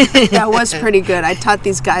 That was pretty good. I taught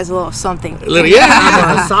these guys a little something.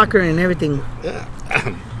 Yeah. Soccer and everything. Yeah.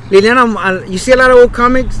 Liliana, you see a lot of old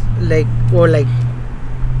comics, like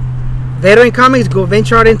veteran comics go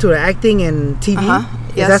venture out into acting and TV.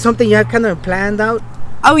 Is Yes. that something you have kind of planned out?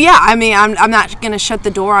 Oh yeah, I mean, I'm not gonna shut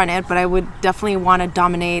the door on it, but I would definitely want to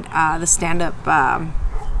dominate the stand-up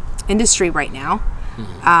industry right now.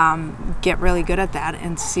 Get really good at that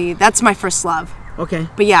and see. That's my first love. Okay.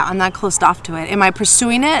 But yeah, I'm not closed off to it. Am I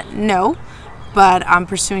pursuing it? No, but I'm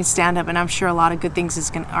pursuing stand-up, and I'm sure a lot of good things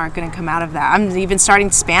are gonna come out of that. I'm even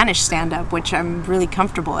starting Spanish stand-up, which I'm really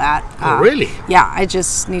comfortable at. Oh, really? Yeah, I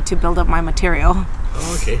just need to build up my material.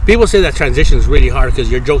 Okay. People say that transition is really hard because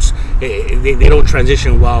your jokes they don't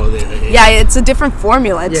transition well. Yeah, it's a different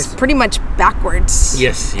formula. It's Yes. pretty much backwards.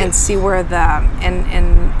 Yes, And yes. see where the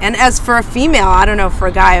and as for a female, I don't know, for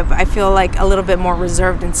a guy, I feel like a little bit more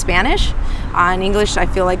reserved in Spanish. In English, I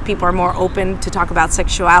feel like people are more open to talk about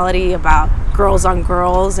sexuality, about girls on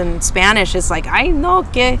girls. And Spanish is like, ay no,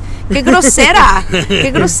 que grosera,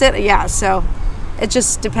 que grosera. Yeah, so it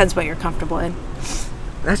just depends what you're comfortable in.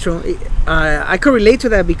 That's true. I could relate to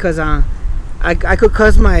that because I could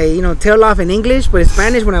cuss my tail off in English, but in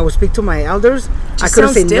Spanish when I would speak to my elders, I Just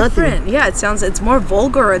couldn't say sounds different. nothing. Yeah, it's more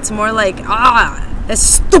vulgar. It's more like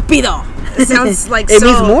estúpido. It sounds like It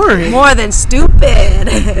means more than stupid.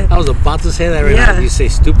 I was about to say that right Yeah. now. You say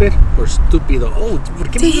stupid or stupido? Oh, ¿por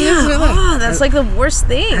qué me dices Damn, that? that's like the worst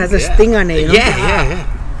thing. It has a Yeah. sting on it. Yeah.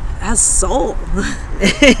 Has soul.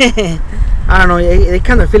 I don't know. They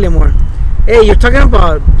kind of feel it more. Hey, you're talking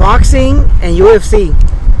about boxing and UFC.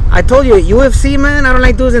 I told you, UFC, man, I don't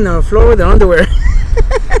like dudes in the floor with their underwear.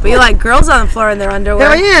 But you like girls on the floor in their underwear.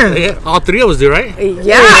 Hell yeah. Yeah, all three of us do, right?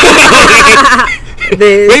 Yeah.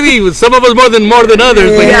 They- Maybe with some of us more than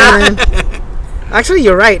others. But Yeah, man. Actually,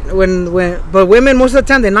 you're right. But women most of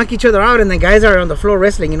the time they knock each other out, and the guys are on the floor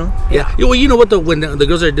wrestling. Yeah. Well, you know what? When the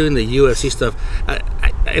girls are doing the UFC stuff,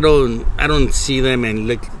 I don't see them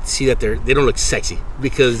and see that they don't look sexy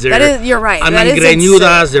because they're. You're right. I That mean, is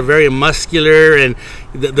greñudas. insane. They're very muscular, and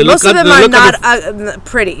the Most look of them the are look not of the,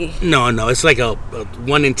 pretty. No, it's like a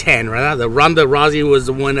 1 in 10, right? The Ronda Rousey was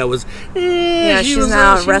the one that was. Yeah, she she's was,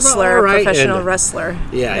 now she a was wrestler, all right, professional and, wrestler.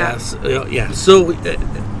 Yeah. So,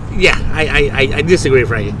 yeah, I disagree,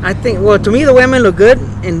 Frankie. I think. Well, to me, the women look good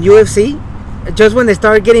in UFC. Just when they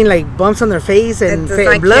start getting like bumps on their face and It's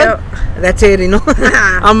like blood, that's it.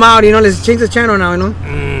 I'm out. Let's change the channel now. I don't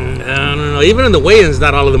know. Even in the weigh-ins,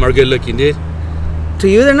 not all of them are good looking, dude. To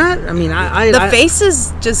you, they're not. I mean, The face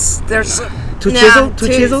is just there's Too chiseled?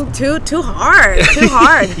 too hard, too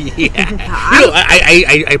hard. Yeah.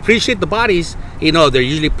 I appreciate the bodies. They're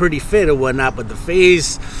usually pretty fit or whatnot, but the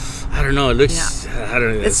face, I don't know. It looks. I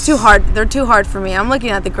don't know. It's too hard. They're too hard for me. I'm looking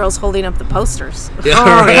at the girls holding up the posters. Yeah,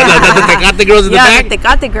 right. They got the girls in the Yeah, back. they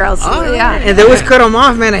got the girls. Oh, yeah. And they always cut them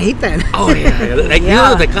off, man. I hate that. Oh yeah, like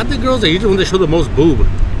Yeah. they got the girls. They're usually the ones that show the most boob.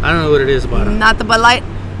 I don't know what it is about them. Not the Bud Light.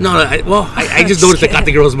 No, I just noticed they got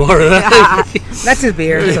the girls more. That's his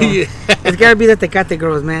beer. So. Yeah. It's gotta be the Tecate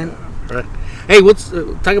girls, man. Right. Hey,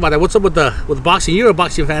 talk about that? What's up with boxing? You're a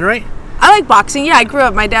boxing fan, right? I like boxing. Yeah, I grew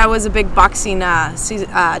up. My dad was a big boxing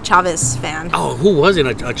Chavez fan. Oh, who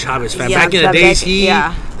wasn't a Chavez fan Yeah, back in the the days? big-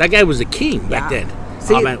 yeah. That guy was the king back Yeah. then.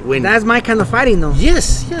 See, Oh, man, when that's my kind of fighting, though.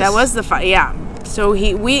 yes, That was the fight. Yeah. So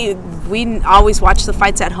we always watched the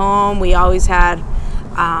fights at home. We always had.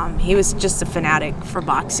 He was just a fanatic for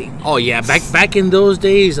boxing. Oh yeah, back in those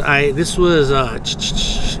days, this was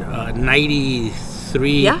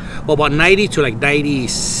 93. Yeah. Well, about 90 to like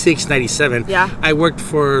 96, 97. Yeah. I worked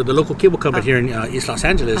for the local cable company here in East Los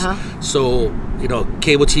Angeles. So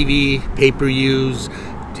cable TV, pay-per-views,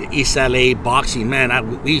 East LA boxing.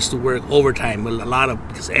 Man, we used to work overtime with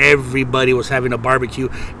because everybody was having a barbecue.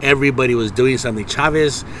 Everybody was doing something.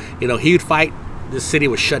 Chavez, he would fight. The city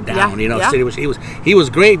was shut down. Yeah. City was he was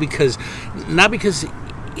great because not because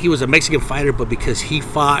he was a Mexican fighter, but because he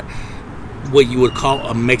fought what you would call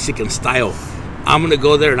a Mexican style. I'm gonna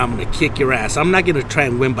go there and I'm gonna kick your ass. I'm not gonna try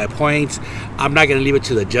and win by points. I'm not gonna leave it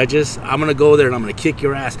to the judges. I'm gonna go there and I'm gonna kick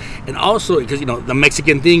your ass. And also because the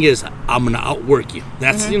Mexican thing is I'm gonna outwork you.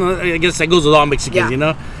 That's I guess that goes with all Mexicans.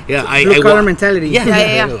 Yeah. Blue collar mentality.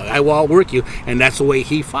 Yeah. I will outwork you, and that's the way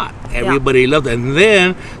he fought. Everybody loved it. And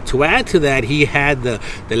then to add to that, he had the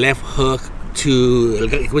left hook to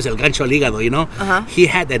it was el gancho al hígado, He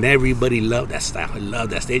had that, and everybody loved that style. I love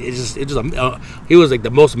that stage. He was like the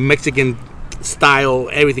most Mexican style,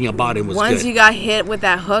 everything about him was Once good. you got hit with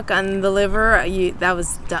that hook on the liver, that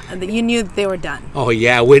was done. You knew they were done. Oh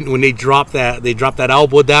yeah, when they dropped that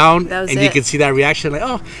elbow down, That was and it. you could see that reaction, like,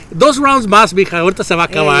 oh, those rounds más, mija, ahorita se va a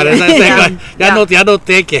acabar. Yeah. It's like, Yeah. ya no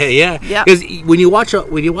take it, yeah. Yeah. Because when you watch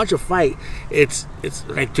a fight, it's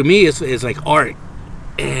like, to me, it's like art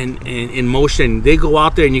and in motion. They go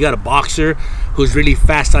out there, and you got a boxer who's really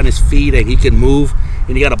fast on his feet and he can move,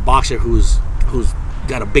 and you got a boxer who's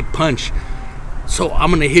got a big punch. So I'm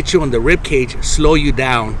gonna hit you on the rib cage, slow you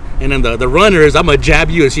down, and then the runners, I'm gonna jab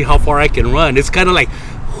you and see how far I can run. It's kind of like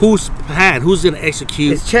who's gonna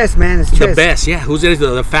execute It's chess, man. It's the chess. best. Yeah, who's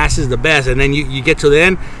the fastest, the best. And then you get to the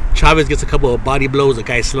end. Chavez gets a couple of body blows. The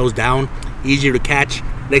guy slows down, easier to catch.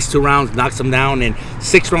 Next 2 rounds, knocks him down, and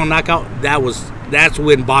 6th-round knockout. That's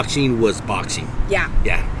when boxing was boxing. Yeah.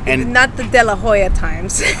 Yeah, and Not the De La Hoya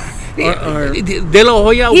times. De La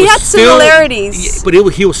Hoya He was had still, similarities. yeah, but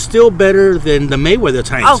he was still better than the Mayweather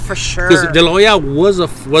times. Oh, for sure. Because De La Hoya was a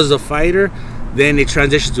fighter. Then they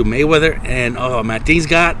transitioned to Mayweather, and oh man, things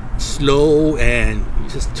got slow and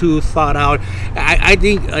just too thought out. I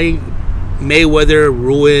think Mayweather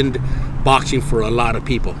ruined boxing for a lot of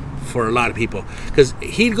people. Because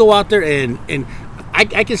he'd go out there and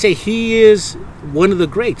I can say he is one of the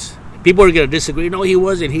greats. People are going to disagree. No, he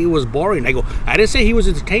wasn't. He was boring. I didn't say he was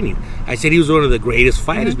entertaining. I said he was one of the greatest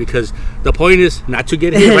fighters because the point is not to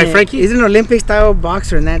get hit, right, Frankie? He's an Olympic style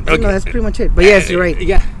boxer, and that. Okay. No, that's pretty much it. But yes, you're right.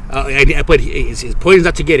 Yeah, but his point is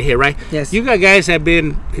not to get hit, right? Yes. You got guys have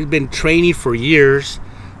been training for years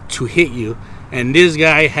to hit you, and this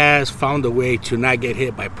guy has found a way to not get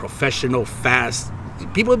hit by professional, fast.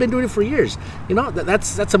 People have been doing it for years. You know,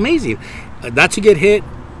 that's amazing. Not to get hit.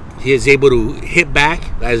 He is able to hit back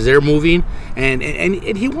as they're moving, and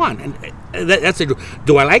he won. And that's it.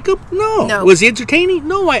 Do I like him? No. Was he entertaining?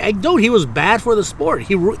 No, I don't. He was bad for the sport.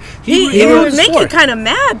 He ruined He the would make you sport. kind of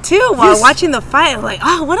mad too while Yes. watching the fight. Like,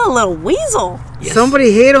 oh, what a little weasel. Yes.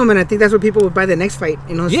 Somebody hit him, and I think that's what people would buy the next fight.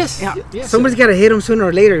 You know. Yes. Yeah. Yes. Somebody's got to hit him sooner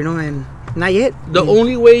or later. You know, and not yet. The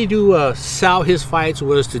only way to sell his fights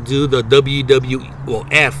was to do the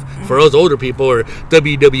WWF for us older people, or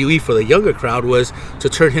WWE for the younger crowd, was to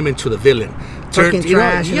turn him into the villain. Talking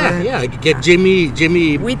trash and all that. Yeah. Get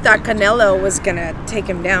Jimmy. We thought Canelo was gonna take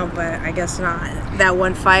him down, but I guess not. That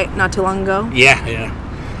one fight not too long ago. Yeah.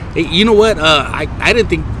 Hey, you know what? I didn't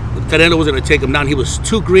think Canelo was going to take him down. He was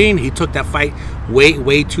too green. He took that fight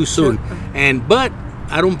way too soon. But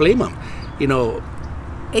I don't blame him. You know,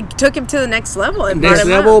 It took him to the next level. It brought next him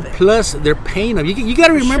level. up. Plus, they're paying him. You got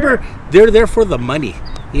to remember, Sure. they're there for the money.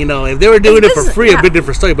 You know, if they were doing it for This- free, yeah. a bit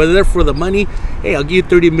different story. But they're there for the money. Hey, I'll give you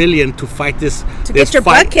 $30 million to fight this. To this get your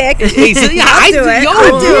fight. butt kicked. He said, yeah, I'll do it.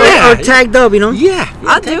 I'll do it. yeah. Or tagged up. You know. Yeah,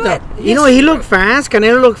 I'll do it. You know, he looked fast.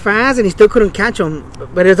 Canelo looked fast, and he still couldn't catch him.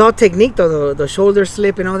 But it's all technique, though. The shoulder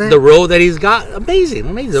slip and all that. The road that he's got, amazing.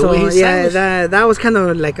 The So way he's yeah, sandwiched. that was kind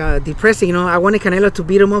of like depressing. You know, I wanted Canelo to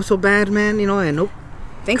beat him up so bad, man. You know, and nope.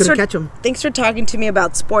 Thanks Couldn't for catch him. Thanks for talking to me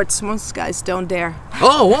about sports. Most guys don't dare.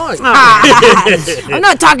 Oh, why? I'm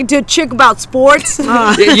not talking to a chick about sports.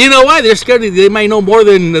 You know why? They're scared. They might know more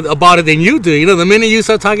about it than you do. You know, the minute you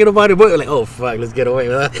start talking about it, boy, like, oh fuck, let's get away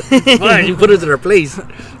with that. Fine, you put us in our place.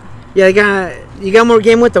 Yeah, you got more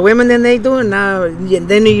game with the women than they do, and now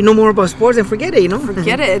then you know more about sports and forget it. You know,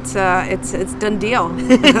 Forget it. It's done deal.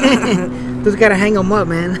 just gotta hang them up,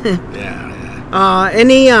 man. Yeah.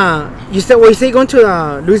 You said you're going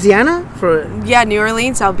to Louisiana for? Yeah, New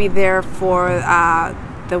Orleans. I'll be there for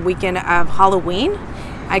the weekend of Halloween.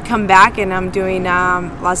 I come back and I'm doing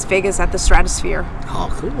Las Vegas at the Stratosphere. Oh,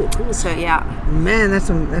 cool. So yeah. Man, that's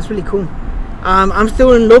really cool. I'm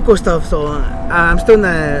still in local stuff, so I'm still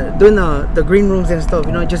doing the green rooms and stuff.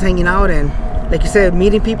 You know, just hanging out and, like you said,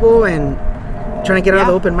 meeting people and trying to get out of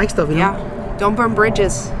the open mic stuff. You know? Yeah. Don't burn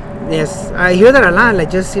bridges. Yes, I hear that a lot. Like,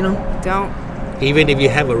 just Don't. Even if you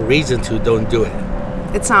have a reason to, don't do it.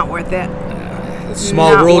 It's not worth it.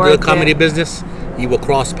 Small Not road to the worth comedy it. business. You will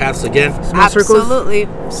cross paths again. Small circles? Absolutely.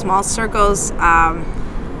 Small circles.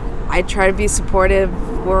 I try to be supportive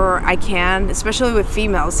where I can, especially with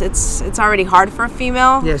females. It's already hard for a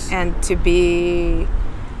female. Yes. And to be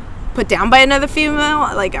put down by another female,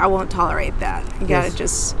 like, I won't tolerate that. You gotta Yes.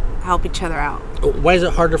 just help each other out. Why is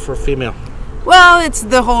it harder for a female? Well, it's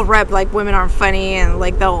the whole rep, like, women aren't funny, and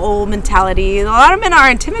like the old mentality. A lot of men are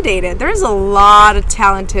intimidated. There's a lot of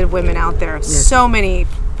talented women out there. So many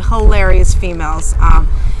hilarious females.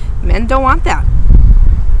 Men don't want that.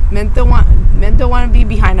 Men don't want to be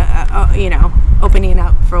behind opening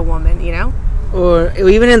up for a woman. You know. or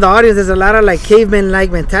even in the audience, there's a lot of like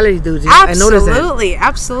caveman-like mentality dudes. I noticed that.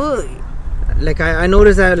 Absolutely. Like I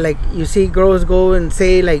noticed that, like, you see girls go and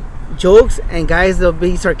say like jokes, and guys they'll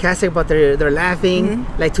be sarcastic about their laughing,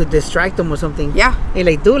 like to distract them or something. Yeah. And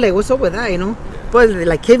like, dude, like, what's up with that, you know? But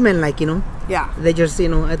like cavemen, like, you know, Yeah. they just, you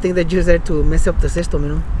know, I think they're just there to mess up the system, you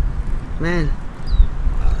know. Man,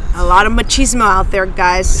 A lot of machismo out there,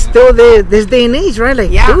 guys. still this day and age, right?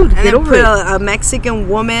 Like, Yeah. dude, And get then over put it. a Mexican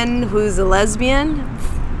woman who's a lesbian.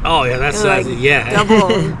 Oh yeah, that's Like yeah. double,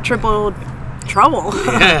 triple trouble.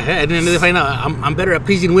 Yeah, and then they find out I'm better at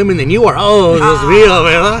pleasing women than you are. Oh, Dios mío,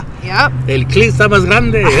 ¿verdad? Yep. El clit está más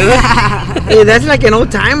grande. ¿verdad? Hey, that's like an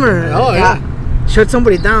old timer. Oh yeah. Shut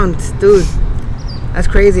somebody down, dude. That's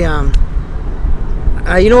crazy.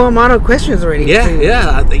 You know, I'm out of questions already.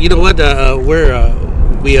 Yeah. You know what?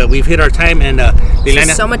 We've hit our time, and This Liliana,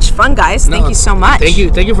 is so much fun, guys. Thank you so much.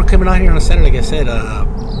 Thank you for coming out here on a Saturday. Like I said,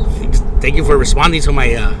 thank you for responding to my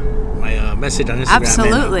my message on Instagram.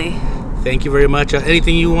 Absolutely. And, thank you very much.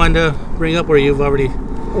 Anything you want to bring up, or you've already?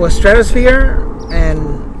 Well, Stratosphere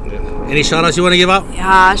and Any shout outs you want to give out?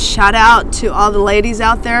 Shout out to all the ladies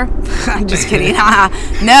out there. I'm just kidding.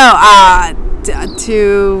 No,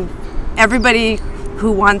 to everybody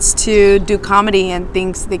who wants to do comedy and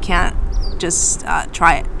thinks they can't, just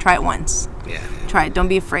try it. Try it once. Yeah. Try it. Don't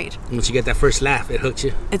be afraid. Once you get that first laugh, it hooks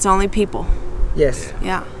you. It's only people. yes.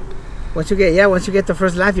 Yeah. Once you get the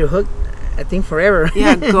first laugh, you're hooked. I think forever.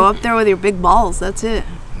 Yeah. Go up there with your big balls. That's it.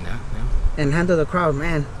 And handle the crowd,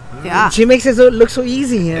 man. Yeah. She makes it look so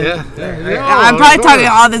easy. Yeah. I'm probably talking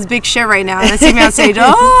all this big shit right now. And I see me on stage. Oh,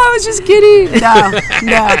 I was just kidding. No.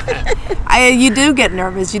 You do get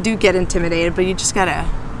nervous. You do get intimidated, but you just gotta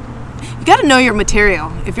know your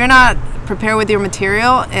material. If you're not prepared with your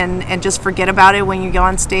material and just forget about it when you go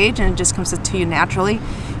on stage and it just comes to you naturally,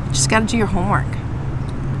 you just gotta do your homework.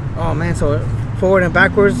 Oh man, so forward and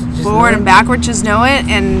backwards. Just Forward know and it. backwards, just know it.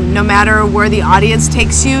 And no matter where the audience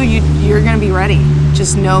takes you, you're gonna be ready.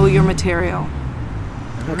 Just know your material.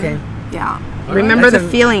 Okay. Yeah. right. Remember That's the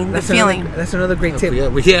feeling. that's The feeling. That's another great tip.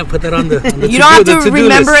 Yeah, put that on the. On the You don't have the to to-do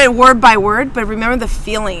remember list. it word by word, but remember the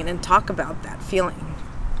feeling and talk about that feeling.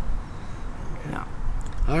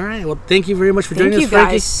 All right. Well, thank you very much for Thank joining you, us,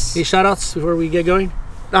 Frankie. guys. Any shout outs before we get going?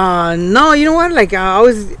 No, you know what? Like, I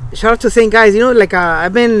always shout out to saying, guys. You know, like,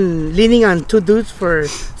 I've been leaning on two dudes for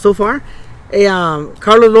so far.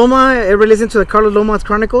 Carlos Loma. Ever listen to the Carlos Loma's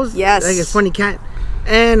Chronicles? Yes. Like, it's funny cat.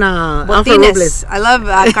 And Alfred Botines. Robles. I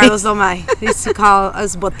love Carlos Loma. He used to call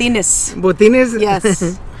us botines. Botines.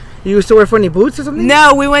 Yes. You used to wear funny boots or something?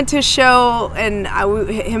 No, we went to a show and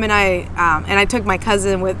him and I took my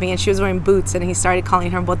cousin with me and she was wearing boots and he started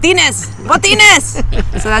calling her botines, botines.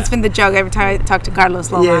 So that's been the joke every time I talk to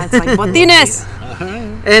Carlos Loma. Yeah. It's like botines.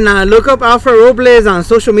 And look up Alfred Robles on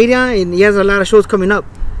social media, and he has a lot of shows coming up.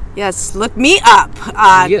 Yes, look me up.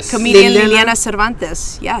 Yes. Comedian Liliana? Liliana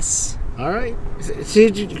Cervantes. Yes. All right. See,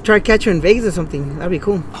 try to catch you in Vegas or something. That'd be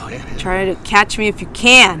cool. Oh yeah. Try to catch me if you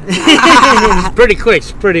can. It's pretty quick.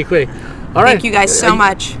 It's pretty quick. All right. Thank you guys so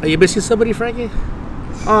much. Are you missing somebody, Frankie?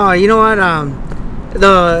 Oh, you know what?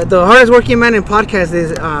 The hardest working man in podcast is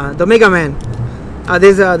the Mega Man.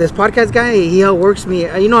 There's this podcast guy. He outworks me.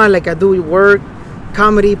 You know, I do work,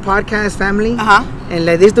 comedy, podcast, family. And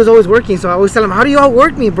like this dude's always working, so I always tell him, "How do you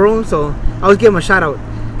outwork me, bro?" So I always give him a shout out.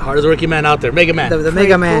 Hardest working man out there, Mega Man. The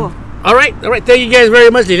Mega Man. Cool. All right. Thank you guys very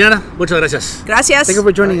much, Liliana. Muchas gracias. Gracias. Thank you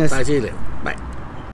for joining us. Bye, see you later.